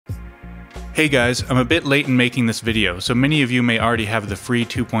Hey guys, I'm a bit late in making this video, so many of you may already have the free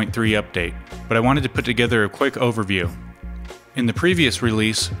 2.3 update, but I wanted to put together a quick overview. In the previous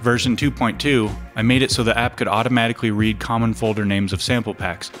release, version 2.2, I made it so the app could automatically read common folder names of sample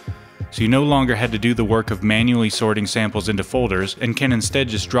packs, so you no longer had to do the work of manually sorting samples into folders and can instead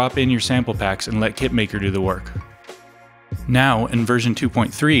just drop in your sample packs and let Kitmaker do the work. Now, in version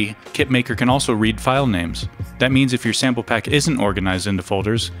 2.3, Kitmaker can also read file names. That means if your sample pack isn't organized into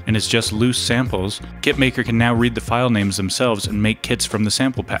folders, and it's just loose samples, Kitmaker can now read the file names themselves and make kits from the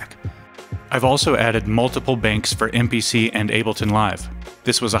sample pack. I've also added multiple banks for MPC and Ableton Live.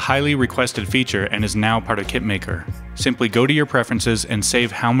 This was a highly requested feature and is now part of Kitmaker. Simply go to your preferences and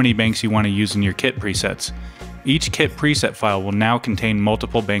save how many banks you want to use in your kit presets. Each kit preset file will now contain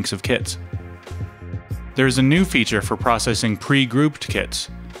multiple banks of kits. There's a new feature for processing pre-grouped kits.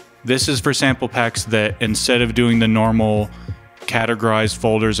 This is for sample packs that, instead of doing the normal categorized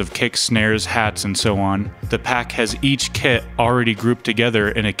folders of kicks, snares, hats, and so on, the pack has each kit already grouped together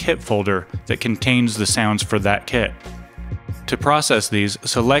in a kit folder that contains the sounds for that kit. To process these,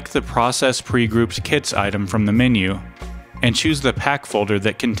 select the Process Pre-Grouped Kits item from the menu and choose the pack folder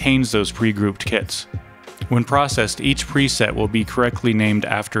that contains those pre-grouped kits. When processed, each preset will be correctly named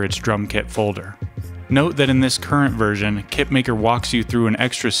after its drum kit folder. Note that in this current version, Kitmaker walks you through an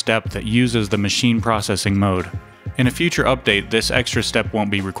extra step that uses the machine processing mode. In a future update, this extra step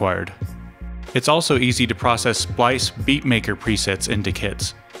won't be required. It's also easy to process Splice Beatmaker presets into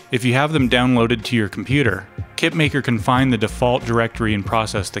kits. If you have them downloaded to your computer, Kitmaker can find the default directory and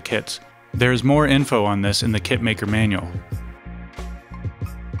process the kits. There is more info on this in the Kitmaker manual.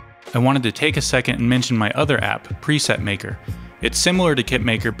 I wanted to take a second and mention my other app, Preset Maker. It's similar to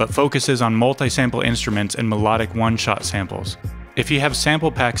Kitmaker but focuses on multi-sample instruments and melodic one-shot samples. If you have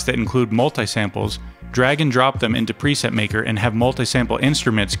sample packs that include multi-samples, drag and drop them into Preset Maker and have multi-sample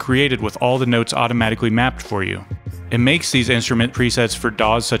instruments created with all the notes automatically mapped for you. It makes these instrument presets for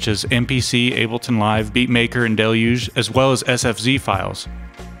DAWs such as MPC, Ableton Live, Beatmaker, and Deluge, as well as SFZ files.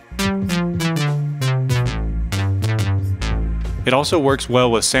 It also works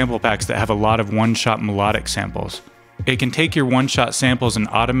well with sample packs that have a lot of one-shot melodic samples. It can take your one-shot samples and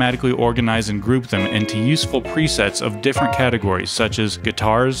automatically organize and group them into useful presets of different categories such as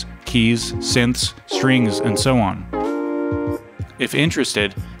guitars, keys, synths, strings, and so on. If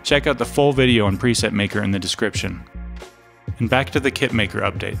interested, check out the full video on Preset Maker in the description. And back to the Kitmaker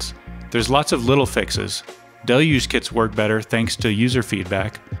updates. There's lots of little fixes. Deluge kits work better thanks to user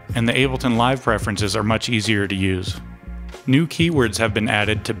feedback, and the Ableton Live preferences are much easier to use. New keywords have been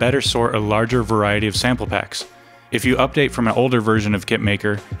added to better sort a larger variety of sample packs. If you update from an older version of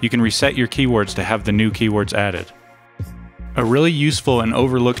Kitmaker, you can reset your keywords to have the new keywords added. A really useful and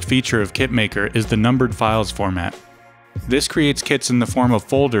overlooked feature of Kitmaker is the numbered files format. This creates kits in the form of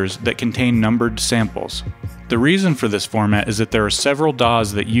folders that contain numbered samples. The reason for this format is that there are several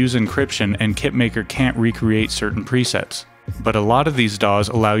DAWs that use encryption and Kitmaker can't recreate certain presets. But a lot of these DAWs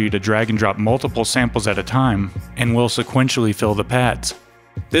allow you to drag and drop multiple samples at a time and will sequentially fill the pads.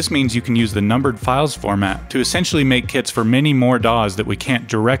 This means you can use the numbered files format to essentially make kits for many more DAWs that we can't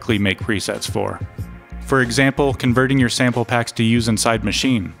directly make presets for. For example, converting your sample packs to use inside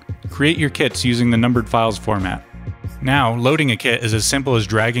Machine. Create your kits using the numbered files format. Now, loading a kit is as simple as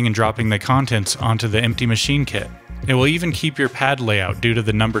dragging and dropping the contents onto the empty Machine kit. It will even keep your pad layout due to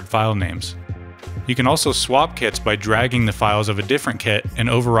the numbered file names. You can also swap kits by dragging the files of a different kit and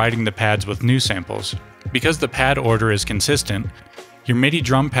overriding the pads with new samples. Because the pad order is consistent, your MIDI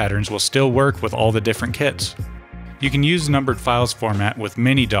drum patterns will still work with all the different kits. You can use numbered files format with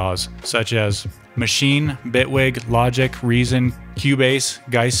many DAWs such as Machine, Bitwig, Logic, Reason, Cubase,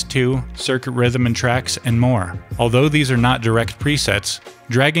 Geist 2, Circuit Rhythm and Tracks, and more. Although these are not direct presets,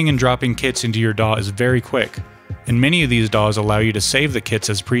 dragging and dropping kits into your DAW is very quick, and many of these DAWs allow you to save the kits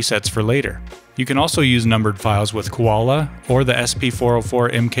as presets for later. You can also use numbered files with Koala or the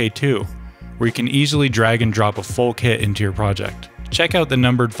SP404 MK2, where you can easily drag and drop a full kit into your project. Check out the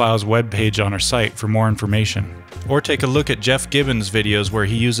Numbered Files webpage on our site for more information. Or take a look at Jeff Gibbons' videos where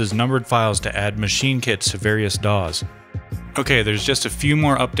he uses numbered files to add machine kits to various DAWs. Okay, there's just a few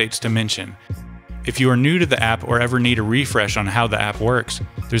more updates to mention. If you are new to the app or ever need a refresh on how the app works,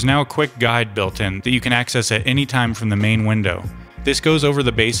 there's now a quick guide built in that you can access at any time from the main window. This goes over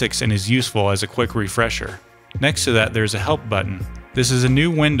the basics and is useful as a quick refresher. Next to that, there's a help button. This is a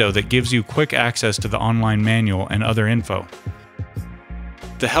new window that gives you quick access to the online manual and other info.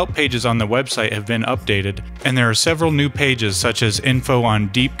 The help pages on the website have been updated, and there are several new pages such as info on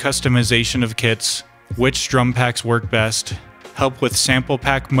deep customization of kits, which drum packs work best, help with sample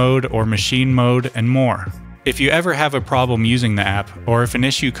pack mode or machine mode, and more. If you ever have a problem using the app, or if an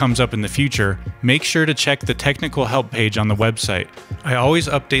issue comes up in the future, make sure to check the technical help page on the website. I always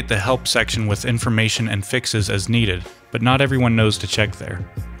update the help section with information and fixes as needed, but not everyone knows to check there.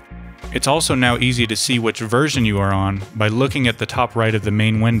 It's also now easy to see which version you are on by looking at the top right of the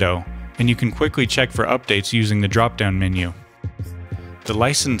main window, and you can quickly check for updates using the drop-down menu. The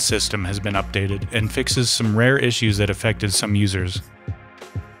license system has been updated and fixes some rare issues that affected some users.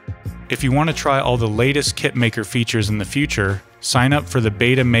 If you want to try all the latest Kitmaker features in the future, sign up for the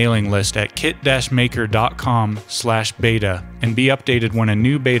beta mailing list at kit-maker.com/beta and be updated when a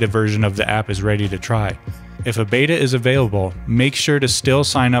new beta version of the app is ready to try. If a beta is available, make sure to still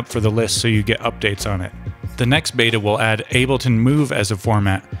sign up for the list so you get updates on it. The next beta will add Ableton Move as a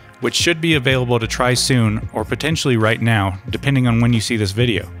format, which should be available to try soon or potentially right now, depending on when you see this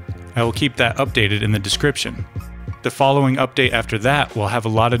video. I will keep that updated in the description. The following update after that will have a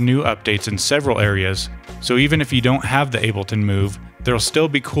lot of new updates in several areas, so even if you don't have the Ableton Move, there'll still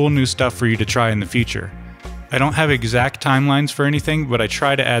be cool new stuff for you to try in the future. I don't have exact timelines for anything, but I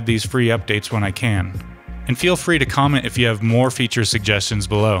try to add these free updates when I can. And feel free to comment if you have more feature suggestions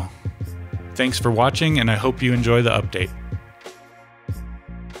below. Thanks for watching, and I hope you enjoy the update.